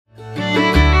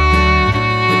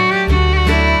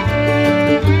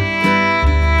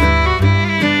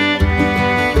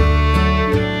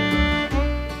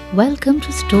Welcome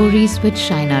to Stories with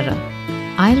Shainara.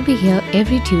 I'll be here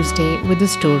every Tuesday with a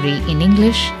story in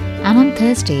English and on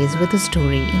Thursdays with a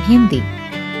story in Hindi.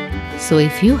 So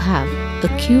if you have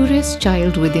a curious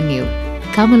child within you,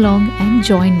 come along and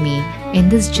join me in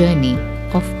this journey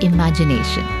of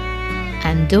imagination.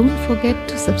 And don't forget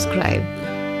to subscribe.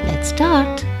 Let's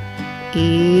start.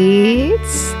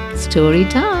 It's story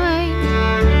time.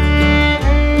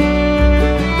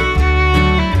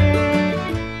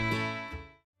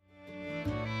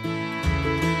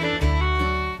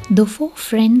 The Four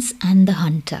Friends and the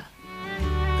Hunter.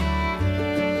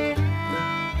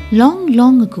 Long,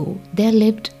 long ago, there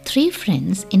lived three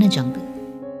friends in a jungle.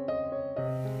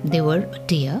 They were a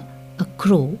deer, a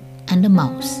crow, and a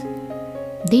mouse.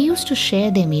 They used to share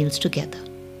their meals together.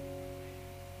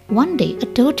 One day, a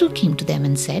turtle came to them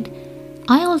and said,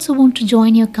 "I also want to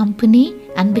join your company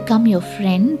and become your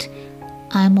friend.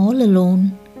 I am all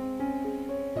alone."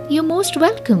 "You're most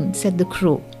welcome," said the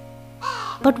crow.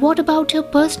 "But what about your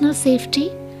personal safety?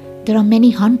 There are many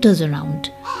hunters around.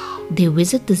 They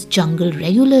visit this jungle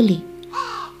regularly.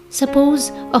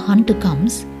 Suppose a hunter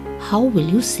comes, how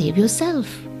will you save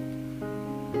yourself?"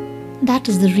 "That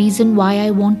is the reason why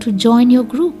I want to join your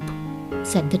group,"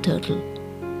 said the turtle.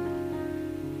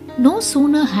 No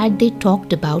sooner had they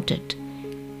talked about it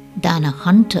than a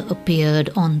hunter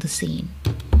appeared on the scene.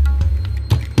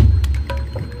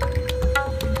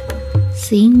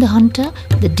 Seeing the hunter,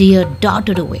 the deer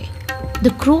darted away.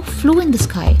 The crow flew in the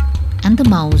sky, and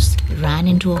the mouse ran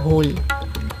into a hole.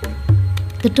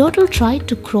 The turtle tried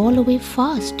to crawl away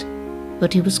fast,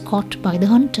 but he was caught by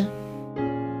the hunter.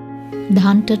 The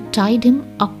hunter tied him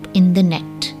up in the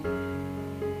net.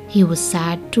 He was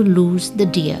sad to lose the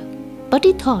deer, but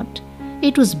he thought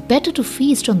it was better to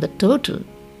feast on the turtle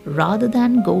rather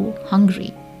than go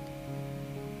hungry.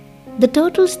 The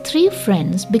turtle's three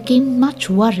friends became much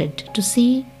worried to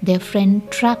see their friend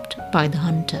trapped by the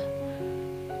hunter.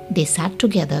 They sat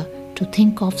together to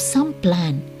think of some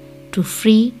plan to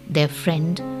free their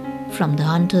friend from the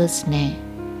hunter's snare.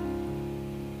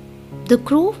 The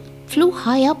crow flew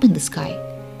high up in the sky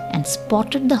and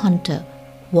spotted the hunter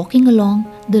walking along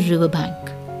the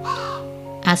riverbank.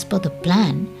 As per the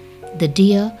plan, the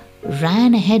deer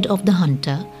ran ahead of the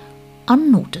hunter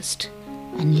unnoticed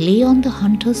and lay on the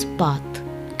hunter's path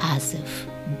as if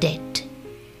dead.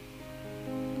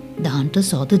 The hunter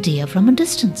saw the deer from a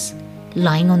distance,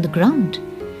 lying on the ground.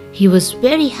 He was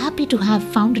very happy to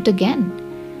have found it again.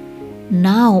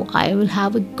 "Now I will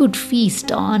have a good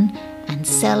feast on and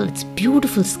sell its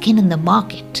beautiful skin in the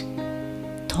market,"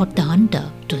 thought the hunter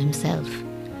to himself.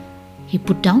 He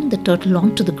put down the turtle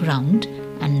onto the ground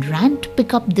and ran to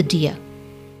pick up the deer.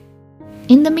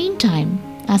 In the meantime,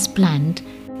 as planned,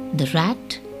 the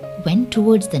rat went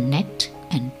towards the net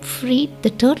and freed the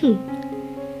turtle.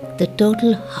 The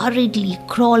turtle hurriedly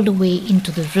crawled away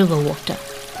into the river water.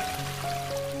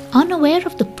 Unaware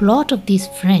of the plot of these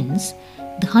friends,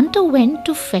 the hunter went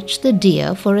to fetch the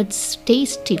deer for its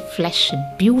tasty flesh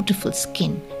and beautiful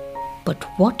skin. But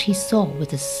what he saw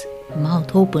with his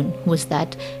mouth open was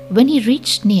that when he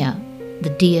reached near,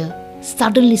 the deer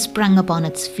suddenly sprang upon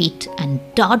its feet and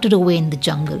darted away in the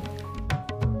jungle.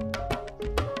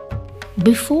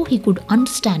 Before he could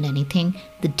understand anything,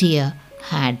 the deer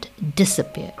had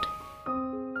disappeared.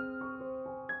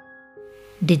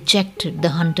 Dejected,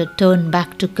 the hunter turned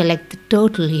back to collect the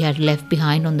turtle he had left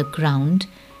behind on the ground,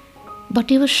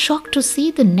 but he was shocked to see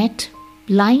the net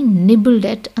lying nibbled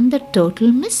at and the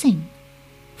turtle missing.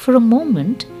 For a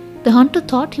moment, the hunter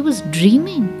thought he was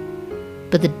dreaming,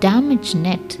 but the damaged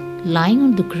net lying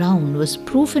on the ground was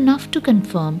proof enough to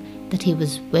confirm that he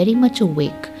was very much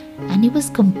awake, and he was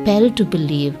compelled to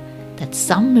believe that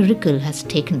some miracle has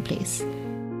taken place.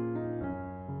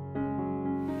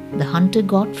 The hunter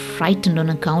got frightened on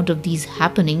account of these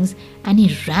happenings and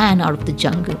he ran out of the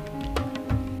jungle.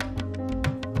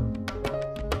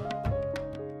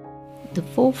 The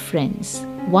four friends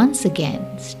once again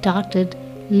started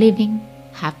living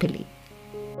happily.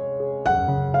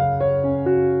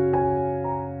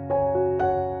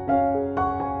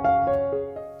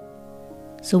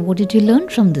 So what did you learn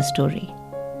from this story?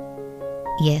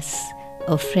 Yes,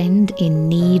 a friend in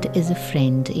need is a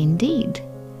friend indeed.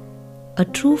 A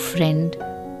true friend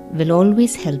will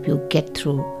always help you get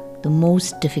through the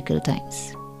most difficult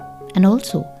times. And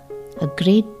also, a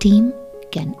great team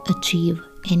can achieve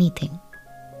anything.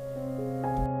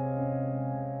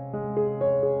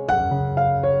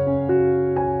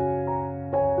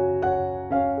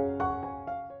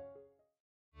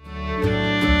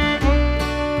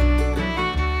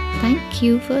 Thank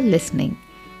you for listening.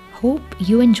 Hope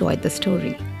you enjoyed the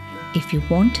story. If you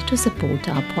want to support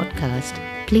our podcast,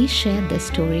 Please share this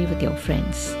story with your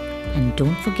friends. And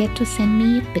don't forget to send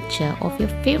me a picture of your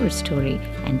favorite story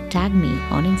and tag me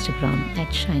on Instagram at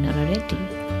Shainara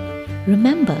Reddy.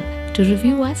 Remember to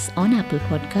review us on Apple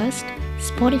Podcast,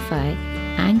 Spotify,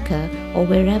 Anchor, or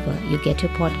wherever you get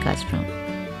your podcast from.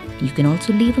 You can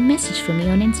also leave a message for me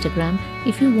on Instagram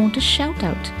if you want a shout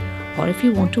out or if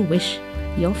you want to wish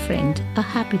your friend a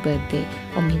happy birthday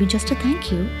or maybe just a thank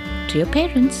you to your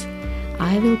parents.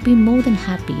 I will be more than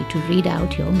happy to read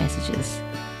out your messages.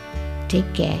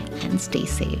 Take care and stay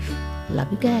safe.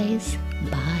 Love you guys.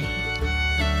 Bye.